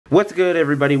What's good,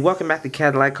 everybody? Welcome back to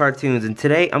Cadillac Cartoonz, and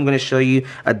today I'm going to show you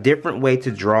a different way to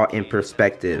draw in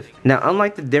perspective. Now,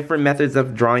 unlike the different methods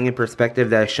of drawing in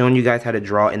perspective that I've shown you guys how to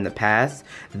draw in the past,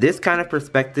 this kind of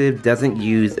perspective doesn't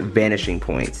use vanishing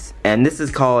points, and this is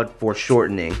called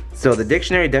foreshortening. So the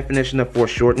dictionary definition of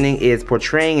foreshortening is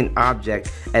portraying an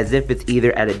object as if it's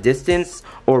either at a distance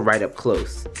or right up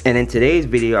close. And in today's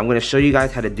video, I'm going to show you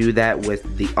guys how to do that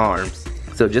with the arms.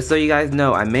 So just so you guys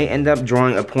know, I may end up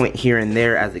drawing a point here and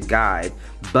there as a guide,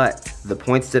 but the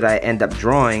points that I end up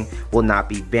drawing will not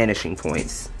be vanishing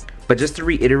points. But just to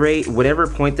reiterate, whatever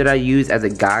point that I use as a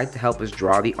guide to help us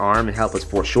draw the arm and help us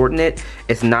foreshorten it,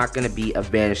 it's not going to be a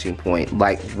vanishing point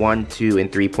like 1, 2,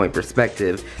 and 3 point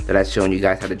perspective that I've shown you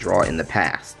guys how to draw in the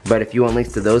past. But if you want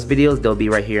links to those videos, they'll be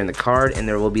right here in the card, and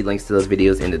there will be links to those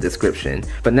videos in the description.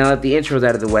 But now that the intro's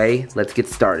out of the way, let's get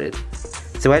started.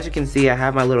 So as you can see, I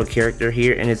have my little character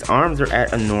here, and his arms are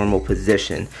at a normal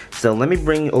position. So let me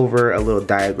bring over a little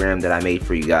diagram that I made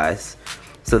for you guys.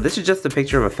 So this is just a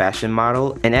picture of a fashion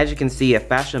model, and as you can see, a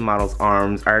fashion model's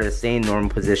arms are at the same normal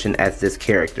position as this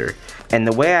character. And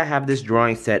the way I have this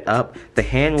drawing set up, the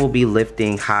hand will be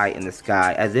lifting high in the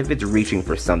sky as if it's reaching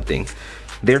for something.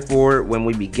 Therefore, when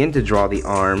we begin to draw the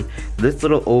arm, this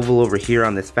little oval over here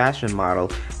on this fashion model,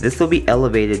 this will be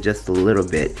elevated just a little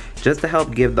bit, just to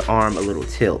help give the arm a little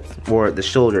tilt, or the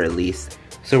shoulder at least.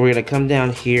 So we're going to come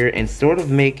down here and sort of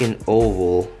make an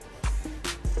oval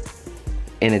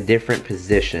in a different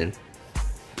position.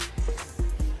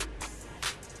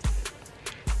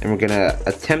 And we're going to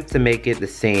attempt to make it the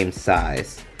same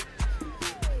size.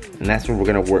 And that's where we're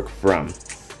going to work from.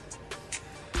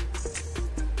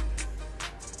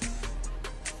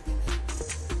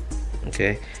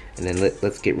 Okay, and then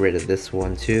let's get rid of this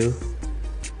one too.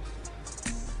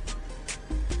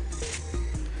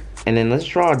 And then let's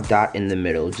draw a dot in the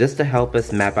middle just to help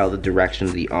us map out the direction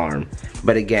of the arm.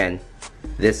 But again,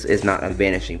 this is not a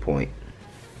vanishing point.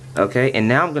 Okay, and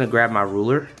now I'm going to grab my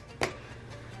ruler,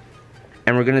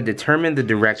 and we're going to determine the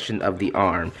direction of the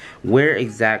arm. Where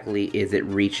exactly is it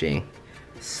reaching?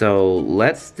 So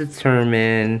let's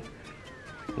determine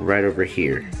right over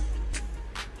here.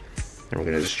 And we're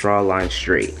going to just draw a line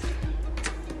straight.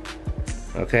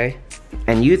 Okay?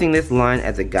 And using this line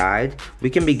as a guide, we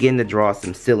can begin to draw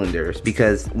some cylinders,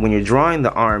 because when you're drawing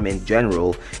the arm in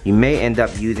general, you may end up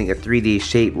using a 3D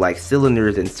shape like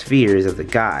cylinders and spheres as a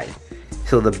guide.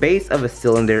 So the base of a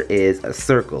cylinder is a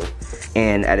circle,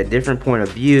 and at a different point of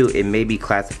view, it may be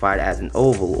classified as an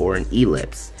oval or an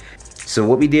ellipse. So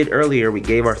what we did earlier, we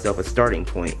gave ourselves a starting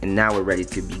point, and now we're ready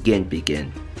to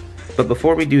begin. But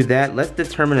before we do that, let's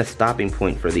determine a stopping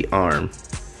point for the arm.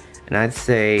 And I'd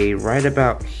say right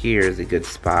about here is a good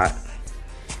spot.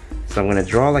 So I'm going to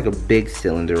draw like a big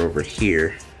cylinder over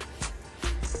here.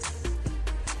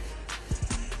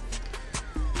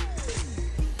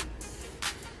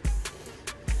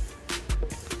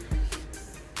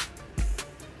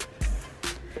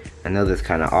 I know this is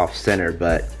kind of off center,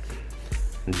 but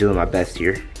I'm doing my best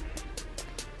here.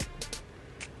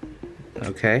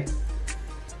 Okay.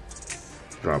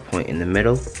 Draw a point in the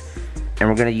middle, and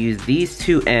we're going to use these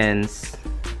two ends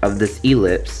of this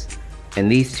ellipse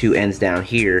and these two ends down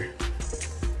here,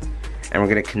 and we're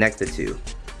going to connect the two.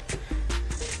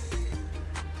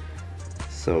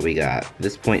 So we got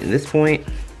this point and this point,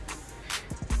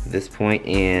 this point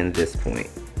and this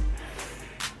point.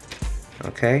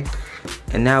 Okay,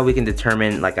 and now we can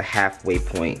determine like a halfway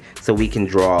point, so we can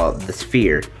draw the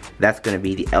sphere. That's going to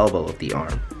be the elbow of the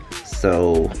arm.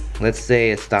 So let's say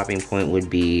a stopping point would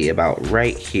be about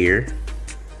right here.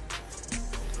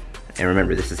 And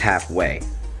remember, this is halfway.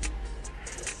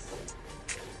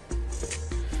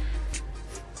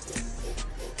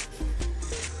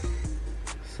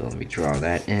 So let me draw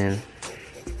that in.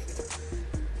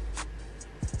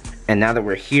 And now that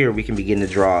we're here, we can begin to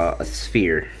draw a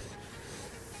sphere.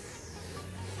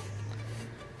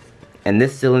 And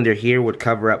this cylinder here would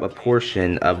cover up a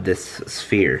portion of this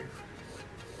sphere.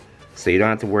 So you don't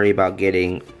have to worry about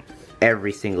getting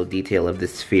every single detail of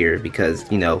this sphere,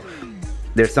 because, you know,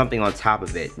 there's something on top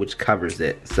of it which covers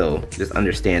it. So just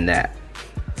understand that.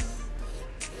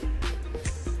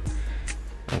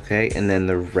 Okay, and then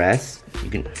the rest,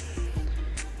 you can...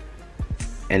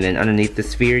 And then underneath the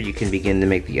sphere, you can begin to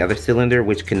make the other cylinder,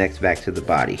 which connects back to the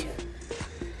body.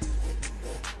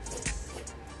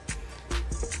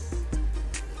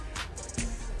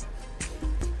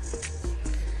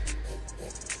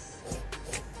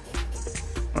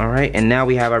 Alright, and now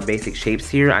we have our basic shapes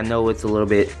here. I know it's a little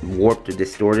bit warped or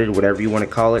distorted, whatever you want to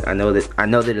call it. I know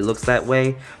that it looks that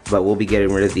way, but we'll be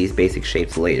getting rid of these basic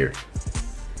shapes later.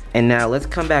 And now let's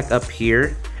come back up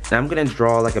here And I'm gonna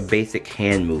draw like a basic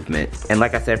hand movement. And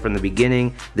like I said from the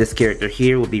beginning, this character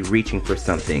here will be reaching for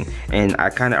something. And I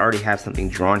kinda already have something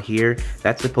drawn here.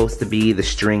 That's supposed to be the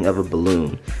string of a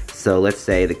balloon. So let's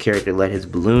say the character let his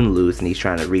balloon loose and he's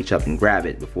trying to reach up and grab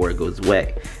it before it goes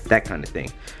away. That kind of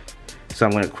thing. So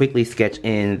I'm gonna quickly sketch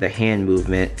in the hand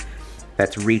movement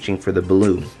that's reaching for the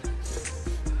balloon.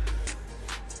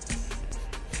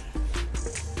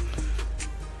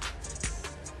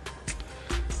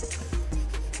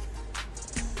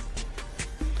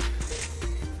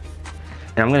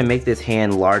 And I'm gonna make this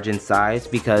hand large in size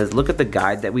because look at the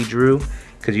guide that we drew.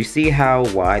 Because you see how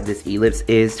wide this ellipse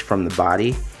is from the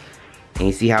body, and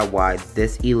you see how wide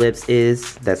this ellipse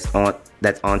is that's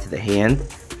onto the hand.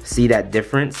 See that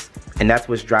difference? And that's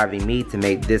what's driving me to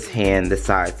make this hand the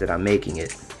size that I'm making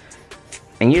it.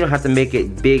 And you don't have to make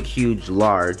it big, huge,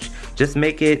 large. Just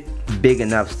make it big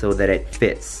enough so that it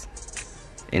fits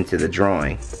into the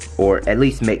drawing, or at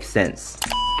least makes sense.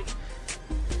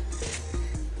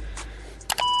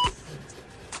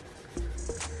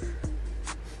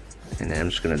 And then I'm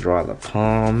just gonna draw the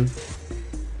palm.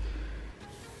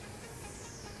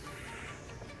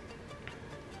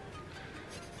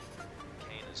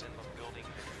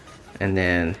 And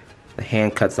then the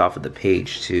hand cuts off of the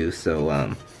page too,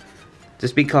 so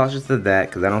just be cautious of that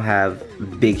because I don't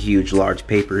have big, huge, large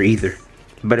paper either.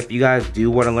 But if you guys do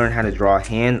want to learn how to draw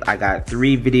hands, I got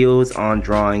 3 videos on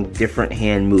drawing different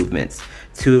hand movements.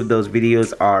 2 of those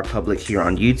videos are public here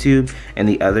on YouTube, and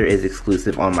the other is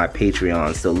exclusive on my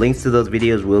Patreon. So links to those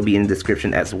videos will be in the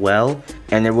description as well,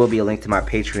 and there will be a link to my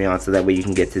Patreon so that way you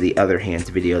can get to the other hands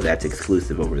video that's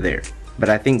exclusive over there. But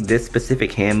I think this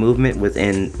specific hand movement was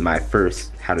in my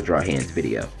first How to Draw Hands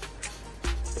video.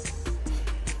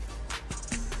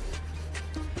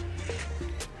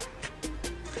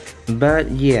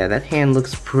 But yeah, that hand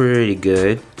looks pretty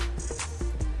good.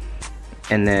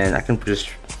 And then I can just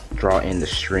draw in the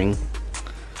string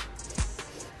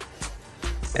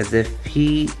as if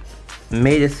he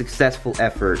made a successful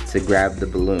effort to grab the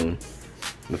balloon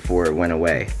before it went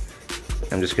away.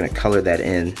 I'm just gonna color that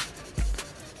in,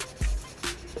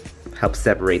 help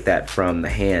separate that from the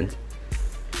hand.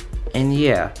 And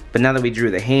yeah, but now that we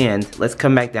drew the hand, let's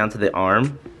come back down to the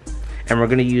arm. And we're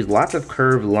gonna use lots of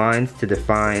curved lines to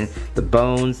define the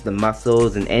bones, the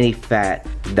muscles, and any fat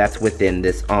that's within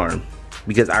this arm.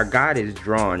 Because our guide is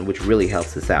drawn, which really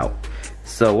helps us out.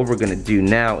 So what we're gonna do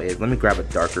now is, let me grab a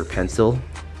darker pencil.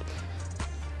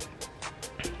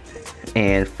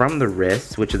 And from the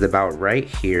wrist, which is about right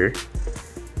here,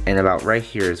 and about right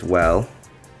here as well,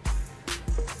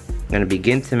 I'm gonna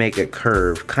begin to make a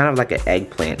curve, kind of like an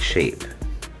eggplant shape.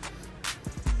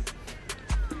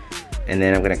 And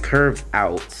then I'm gonna curve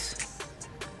out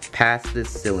past this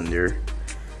cylinder,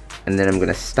 and then I'm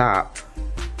gonna stop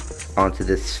onto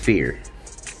this sphere.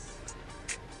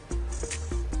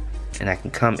 And I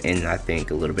can come in, I think,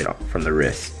 a little bit from the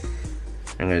wrist.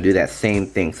 I'm gonna do that same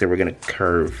thing, so we're gonna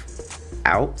curve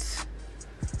out,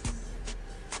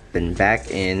 then back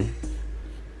in,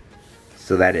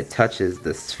 so that it touches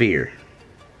the sphere.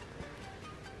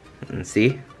 And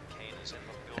see?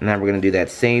 And now we're gonna do that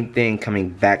same thing coming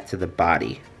back to the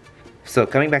body. So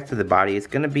coming back to the body, it's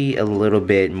gonna be a little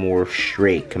bit more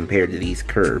straight compared to these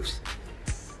curves.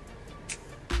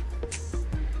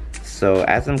 So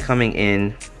as I'm coming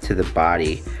in to the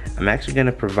body, I'm actually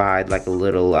gonna provide like a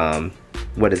little,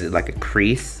 what is it, like a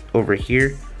crease over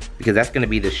here? Because that's gonna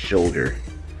be the shoulder.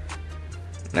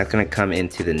 That's gonna come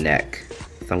into the neck.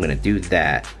 So I'm gonna do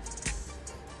that.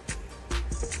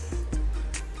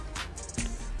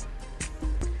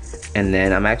 And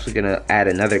then I'm actually gonna add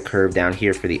another curve down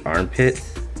here for the armpit.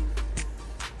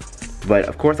 But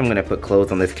of course I'm gonna put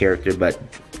clothes on this character, but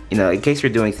you know, in case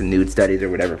you're doing some nude studies or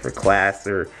whatever for class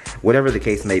or whatever the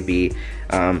case may be,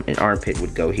 an armpit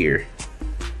would go here.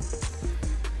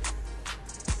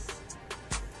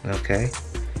 Okay.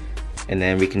 And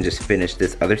then we can just finish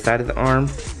this other side of the arm.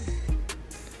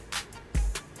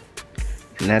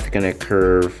 And that's gonna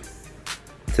curve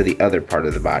to the other part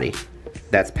of the body.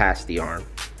 That's past the arm.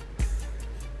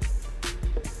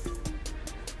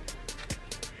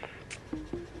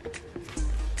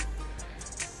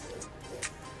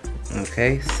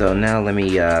 Okay, so now let me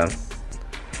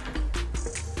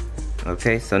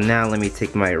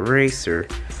take my eraser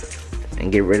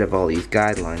and get rid of all these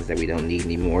guidelines that we don't need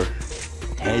anymore.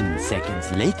 10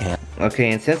 seconds later.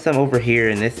 Okay, and since I'm over here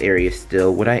in this area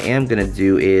still, what I am gonna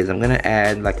do is I'm gonna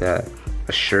add like a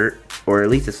shirt, or at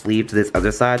least a sleeve to this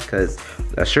other side, because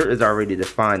a shirt is already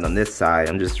defined on this side.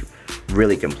 I'm just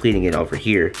really completing it over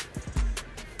here.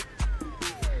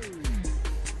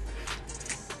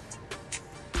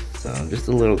 So just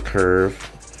a little curve.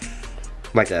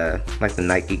 like the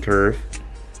Nike curve.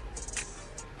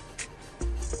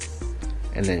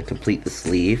 And then complete the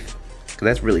sleeve. Cause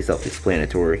that's really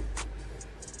self-explanatory.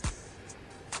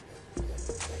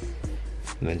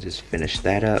 And then just finish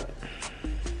that up.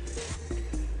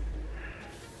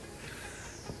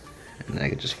 And then I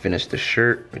can just finish the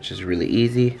shirt, which is really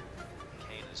easy.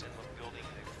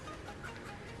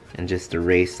 And just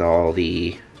erase all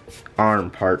the arm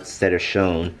parts that are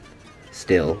shown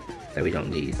still that we don't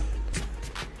need.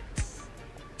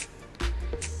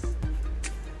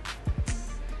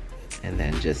 And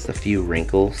then just a few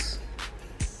wrinkles.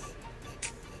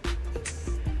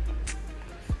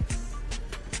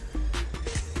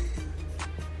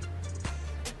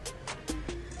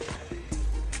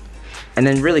 And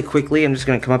then really quickly, I'm just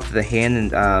going to come up to the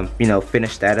hand and, you know,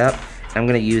 finish that up. I'm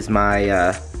going to use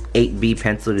my 8B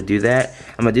pencil to do that.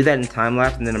 I'm going to do that in time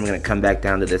lapse, and then I'm going to come back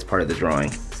down to this part of the drawing.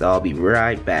 So I'll be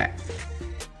right back.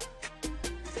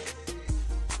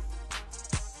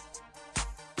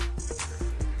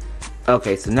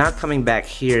 Okay, so now coming back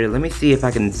here, let me see if I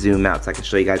can zoom out so I can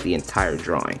show you guys the entire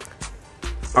drawing.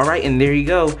 Alright, and there you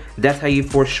go. That's how you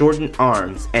foreshorten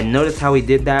arms. And notice how we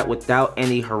did that without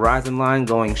any horizon line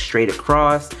going straight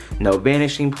across, no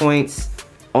vanishing points.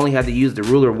 Only had to use the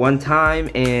ruler one time,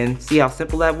 and see how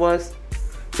simple that was?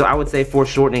 So I would say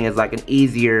foreshortening is like an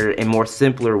easier and more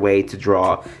simpler way to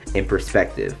draw in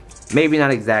perspective. Maybe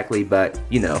not exactly, but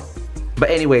you know. But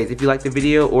anyways, if you liked the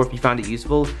video or if you found it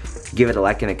useful, give it a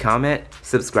like and a comment,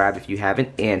 subscribe if you haven't,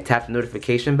 and tap the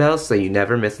notification bell so you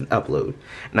never miss an upload.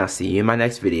 And I'll see you in my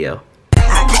next video.